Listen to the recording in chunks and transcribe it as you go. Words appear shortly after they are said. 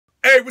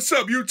Hey, what's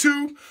up,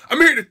 YouTube?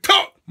 I'm here to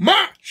talk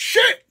my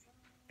shit.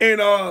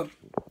 And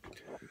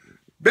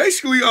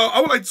basically,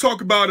 I would like to talk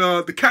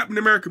about the Captain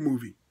America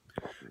movie.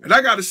 And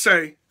I gotta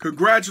say,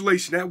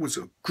 congratulations, that was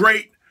a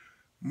great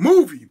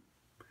movie.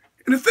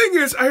 And the thing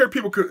is, I hear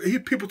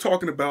people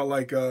talking about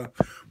like,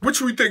 which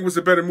we think was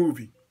a better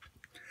movie.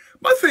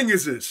 My thing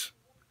is this: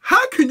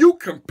 how can you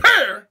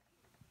compare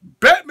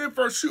Batman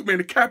vs Superman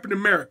to Captain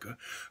America?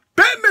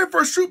 Batman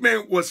vs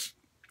Superman was,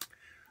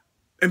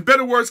 in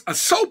better words, a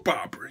soap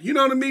opera. You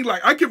know what I mean?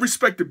 Like, I give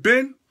respect to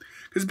Ben,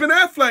 because Ben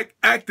Affleck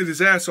acted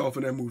his ass off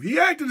in that movie. He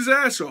acted his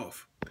ass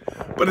off.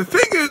 But the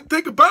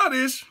thing about it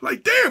is,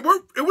 like, damn,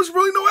 it was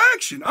really no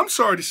action. I'm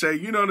sorry to say,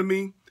 you know what I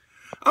mean?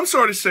 I'm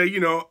sorry to say,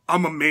 you know,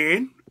 I'm a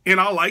man and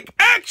I like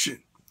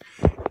action.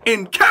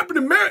 In Captain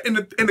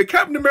America, in the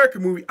Captain America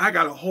movie, I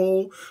got a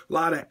whole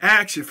lot of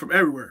action from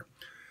everywhere.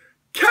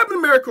 Captain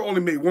America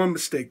only made one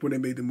mistake when they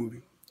made the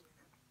movie.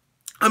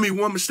 I mean,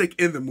 one mistake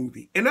in the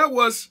movie. And that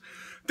was,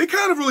 they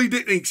kind of really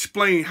didn't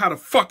explain how the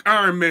fuck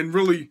Iron Man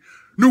really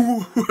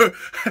knew,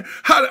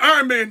 how the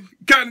Iron Man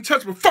got in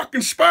touch with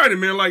fucking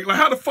Spider-Man. Like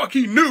how the fuck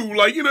he knew,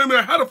 like, you know what I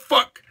mean? How the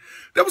fuck?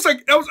 That was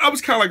like, I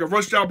was kind of like a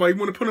rush job, but you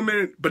want to put him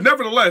in. But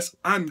nevertheless,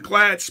 I'm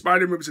glad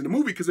Spider-Man was in the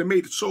movie because it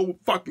made it so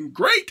fucking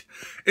great.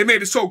 It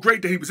made it so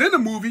great that he was in the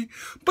movie,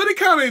 but it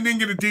kind of didn't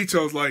get the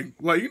details. Like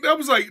that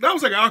was like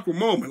an awkward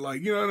moment.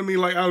 Like, you know what I mean?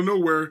 Like out of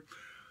nowhere,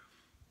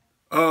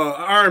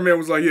 Iron Man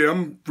was like, yeah,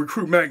 I'm gonna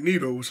recruit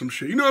Magneto or some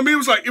shit. You know what I mean?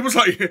 It was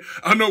like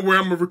I know where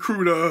I'm gonna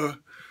recruit. I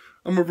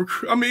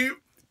mean,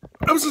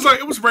 it was just like,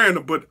 it was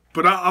random, but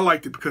I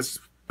liked it because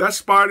that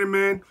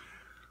Spider-Man,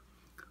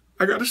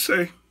 I gotta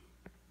say,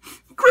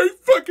 great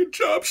fucking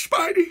job,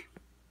 Spidey.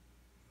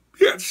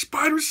 He had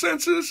spider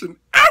senses and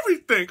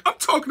everything. I'm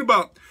talking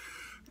about,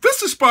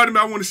 this is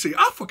Spider-Man I want to see.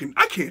 I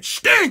can't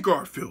stand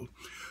Garfield.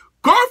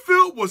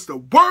 Garfield was the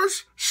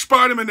worst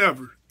Spider-Man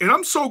ever. And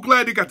I'm so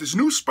glad they got this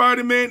new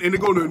Spider-Man and they're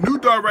going in a new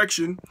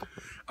direction.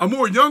 A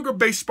more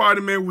younger-based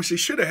Spider-Man, which they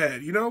should have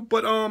had, you know?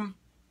 But, I'm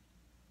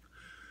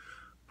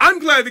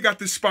glad they got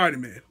this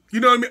Spider-Man.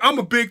 You know what I mean? I'm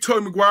a big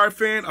Tobey Maguire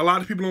fan. A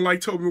lot of people don't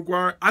like Tobey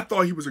Maguire. I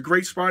thought he was a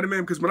great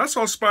Spider-Man because when I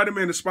saw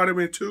Spider-Man and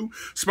Spider-Man 2,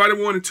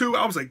 Spider-Man 1 and 2,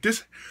 I was like,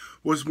 this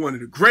was one of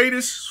the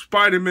greatest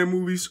Spider-Man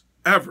movies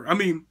ever. I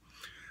mean,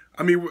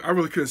 I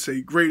really couldn't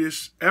say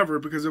greatest ever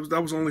because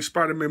that was the only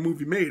Spider-Man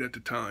movie made at the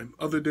time,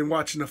 other than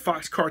watching the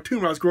Fox cartoon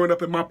when I was growing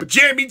up in my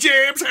pajama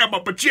jams. I had my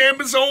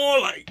pajamas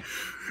on, like,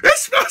 I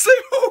was like,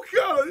 oh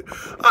God.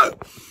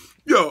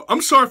 Yo,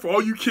 I'm sorry for all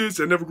you kids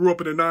that never grew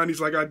up in the 90s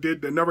like I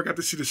did, that never got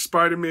to see the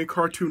Spider-Man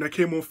cartoon that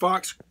came on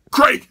Fox.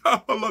 Great. I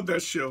love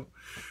that show.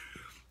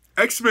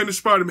 X-Men and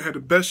Spider-Man had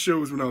the best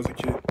shows when I was a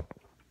kid.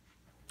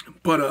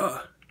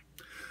 But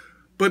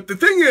the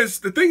thing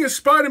is,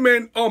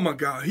 Spider-Man, oh my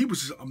God, he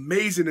was just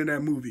amazing in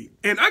that movie.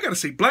 And I gotta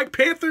say, Black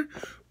Panther,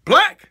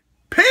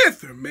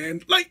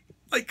 man, like,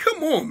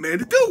 come on, man.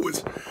 That dude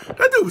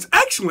was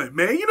excellent,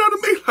 man. You know what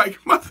I mean?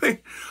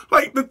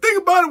 Like, the thing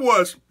about it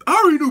was,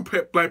 I already knew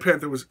Black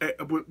Panther was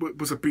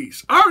a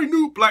beast. I already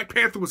knew Black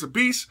Panther was a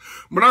beast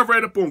when I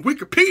read up on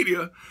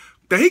Wikipedia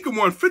that he could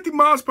run 50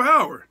 miles per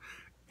hour.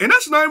 And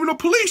that's not even no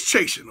police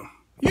chasing him.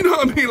 You know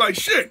what I mean? Like,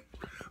 shit.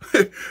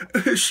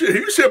 Shit,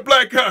 you said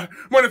black guy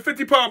running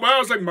 50 miles per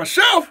hour like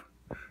myself?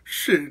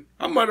 Shit,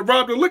 I might have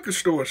robbed a liquor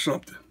store or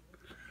something.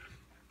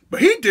 But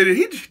he did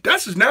it.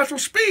 That's his natural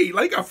speed.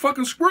 Like, he got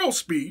fucking squirrel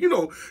speed. You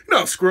know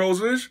how squirrels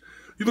is.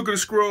 You look at a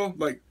squirrel,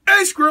 like,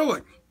 hey, squirrel,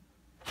 like,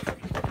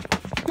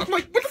 I'm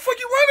like, what the fuck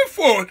you running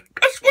for?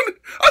 I just want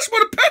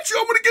to pet you.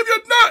 I want to give you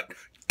a nut.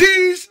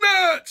 These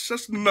nuts.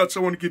 That's the nuts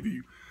I want to give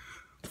you.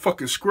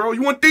 Fucking squirrel.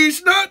 You want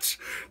these nuts?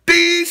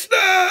 These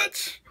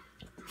nuts.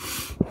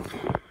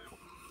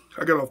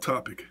 I got off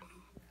topic.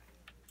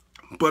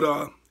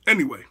 But,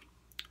 anyway.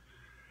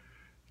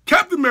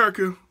 Captain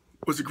America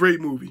was a great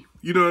movie.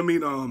 You know what I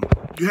mean?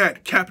 You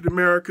had Captain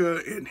America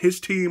and his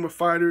team of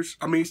fighters.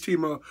 I mean,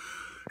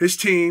 his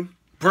team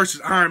versus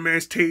Iron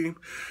Man's team.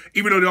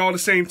 Even though they're all the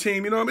same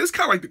team, you know what I mean? It's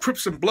kind of like the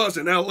Crips and Bloods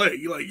in L.A.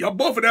 You're like, y'all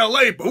both in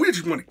L.A., but we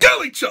just want to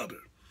kill each other.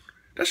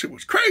 That shit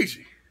was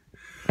crazy.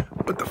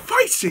 But the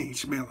fight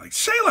scenes, man, like,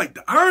 say like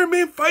the Iron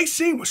Man fight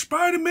scene with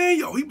Spider-Man,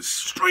 yo, he was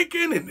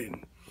striking and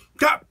then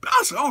I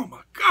was like, oh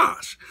my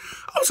gosh.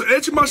 I was on the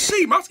edge of my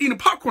seat. I was eating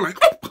popcorn like,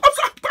 oh,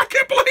 I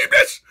can't believe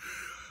this.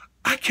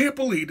 I can't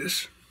believe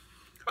this.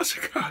 I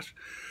said, gosh,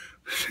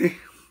 see,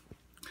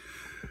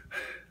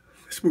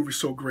 this movie's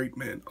so great,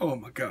 man. Oh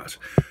my gosh.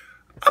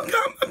 I'm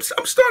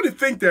starting to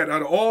think that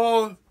out of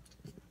all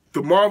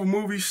the Marvel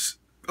movies,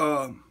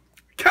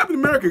 Captain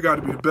America got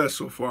to be the best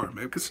so far,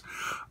 man. Because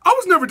I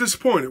was never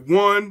disappointed.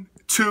 1,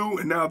 2,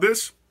 and now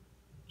this.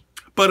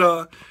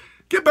 But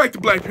get back to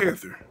Black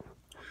Panther.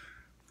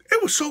 It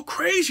was so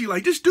crazy.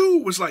 Like, this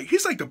dude was like,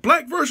 he's like the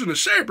black version of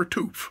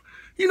Sabretooth.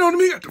 You know what I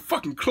mean? He got the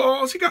fucking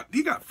claws. He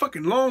got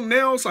fucking long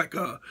nails like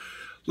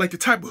the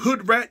type of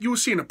hood rat you would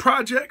see in the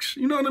projects.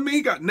 You know what I mean?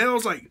 He got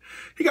nails like,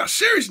 he got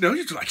serious nails.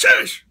 He's just like,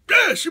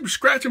 yes. He was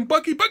scratching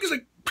Bucky. Bucky's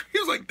like, he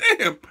was like,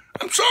 damn,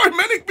 I'm sorry,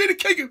 man. They made a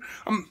cake.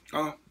 I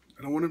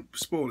don't want to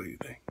spoil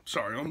anything.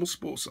 Sorry, I almost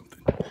spoiled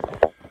something.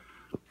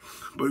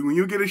 But when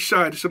you get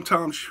excited,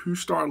 sometimes you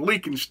start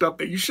leaking stuff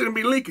that you shouldn't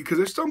be leaking. Because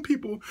there's some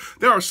people,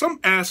 there are some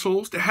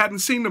assholes that haven't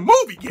seen the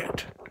movie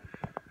yet.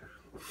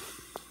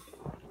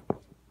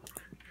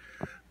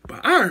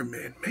 But Iron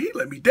Man, he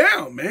let me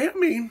down, man.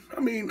 I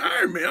mean,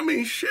 Iron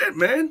Man, shit,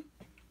 man.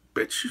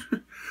 Bitch,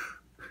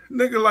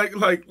 nigga,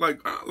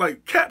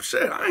 like Cap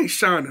said, I ain't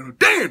signing a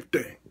damn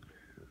thing.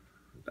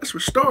 That's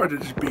what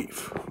started this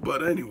beef.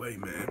 But anyway,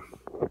 man,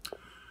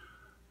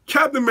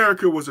 Captain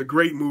America was a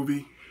great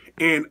movie,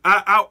 and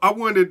I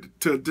wanted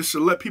to just to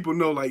let people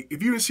know, like,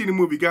 if you didn't see the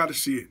movie, you got to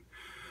see it.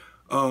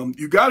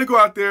 You got to go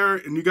out there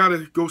and you got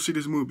to go see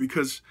this movie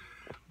because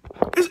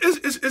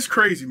it's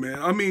crazy,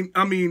 man. I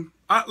mean,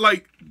 I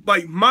like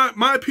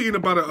my opinion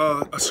about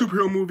a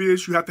superhero movie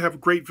is you have to have a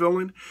great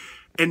villain,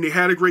 and they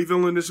had a great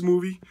villain in this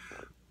movie.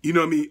 You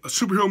know what I mean?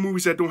 Superhero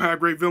movies that don't have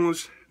great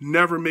villains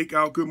never make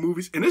out good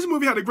movies. And this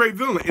movie had a great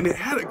villain, and it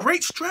had a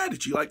great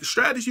strategy. Like, the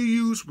strategy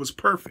used was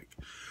perfect.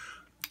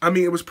 I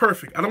mean, it was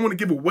perfect. I don't want to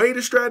give away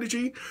the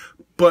strategy,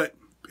 but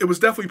it was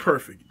definitely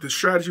perfect. The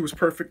strategy was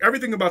perfect.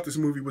 Everything about this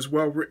movie was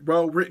well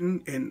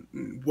written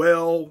and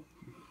well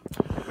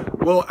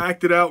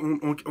acted out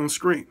on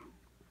screen.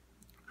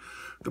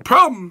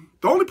 The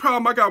only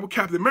problem I got with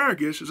Captain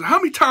America is how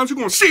many times you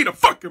gonna see the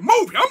fucking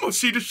movie? I'm gonna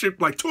see this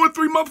shit like 2 or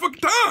 3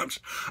 motherfucking times.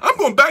 I'm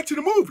going back to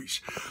the movies.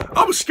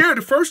 I was scared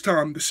the first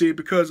time to see it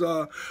because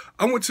I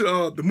went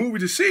to the movie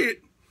to see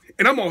it,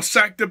 and I'm all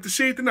sacked up to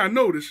see it. Then I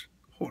noticed,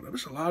 hold on,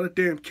 there's a lot of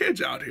damn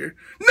kids out here.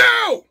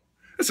 No!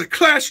 It's a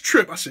class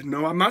trip. I said,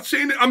 no, I'm not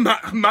seeing it. I'm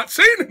not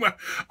seeing it.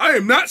 I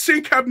am not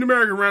seeing Captain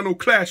America around no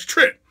class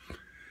trip.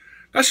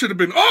 That should have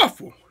been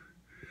awful.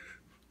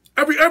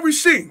 Every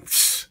scene.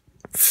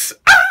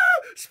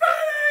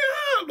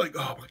 I'm like,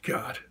 oh my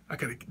God, I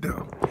gotta get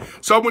down.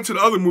 So I went to the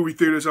other movie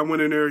theaters. I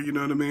went in there, you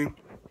know what I mean?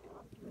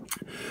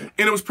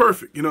 And it was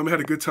perfect, you know, I had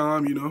a good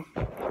time, you know.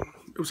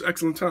 It was an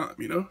excellent time,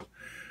 you know.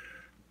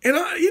 And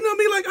you know what I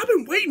mean? Like, I've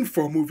been waiting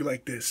for a movie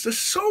like this. There's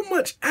so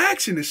much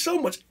action. There's so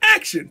much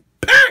action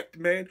packed,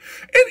 man.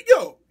 And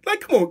yo,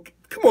 like, come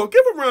on,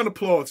 give a round of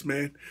applause,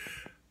 man.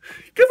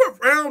 Give a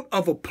round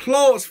of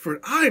applause for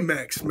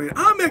IMAX, man.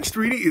 IMAX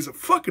 3D is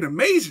fucking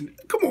amazing.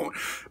 Come on.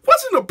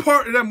 Wasn't a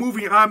part of that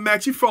movie in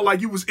IMAX you felt like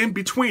you was in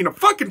between the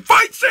fucking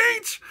fight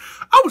scenes?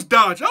 I was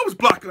dodging. I was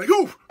blocking. Like,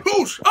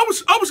 who's?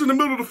 I was in the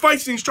middle of the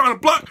fight scenes trying to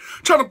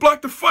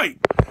block the fight.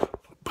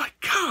 But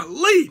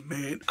golly,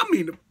 man. I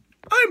mean,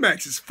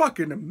 IMAX is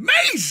fucking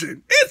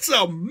amazing. It's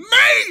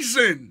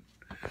amazing.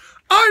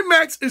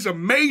 IMAX is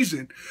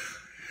amazing.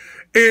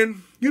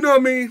 And you know what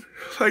I mean?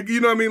 Like, you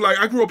know what I mean? Like,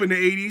 I grew up in the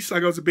 80s.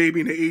 Like, I was a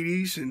baby in the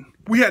 80s. And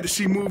we had to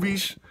see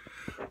movies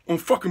on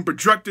fucking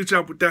projectors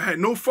that had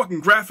no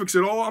fucking graphics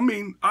at all. I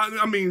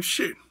mean,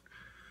 shit.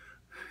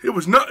 It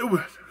was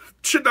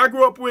shit that I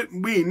grew up with,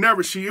 we ain't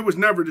never seen. It was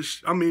never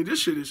this. I mean, this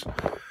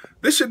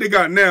shit they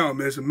got now,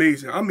 man, is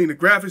amazing. I mean, the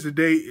graphics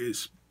today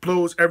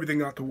blows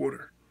everything out the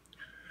water.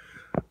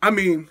 I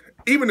mean,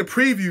 even the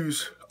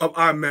previews of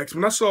IMAX,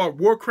 when I saw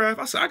Warcraft,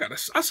 I said, I gotta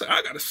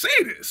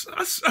see this.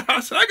 I said,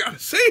 I gotta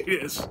see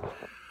this.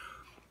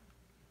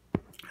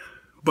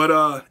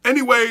 But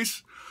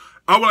anyways,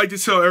 I would like to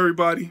tell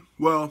everybody,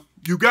 well,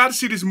 you gotta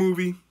see this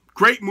movie.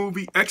 Great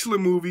movie,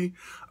 excellent movie.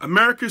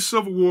 America's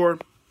Civil War,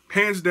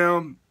 hands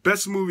down,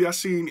 best movie I've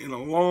seen in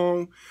a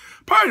long,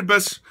 probably the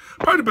best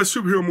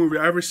superhero movie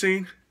I've ever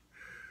seen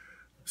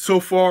so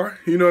far.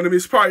 You know what I mean?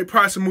 It's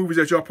probably some movies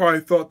that y'all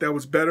probably thought that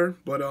was better,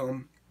 but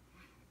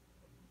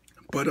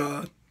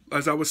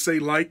as I would say,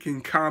 like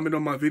and comment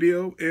on my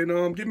video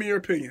and give me your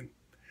opinion.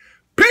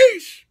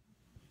 Peace!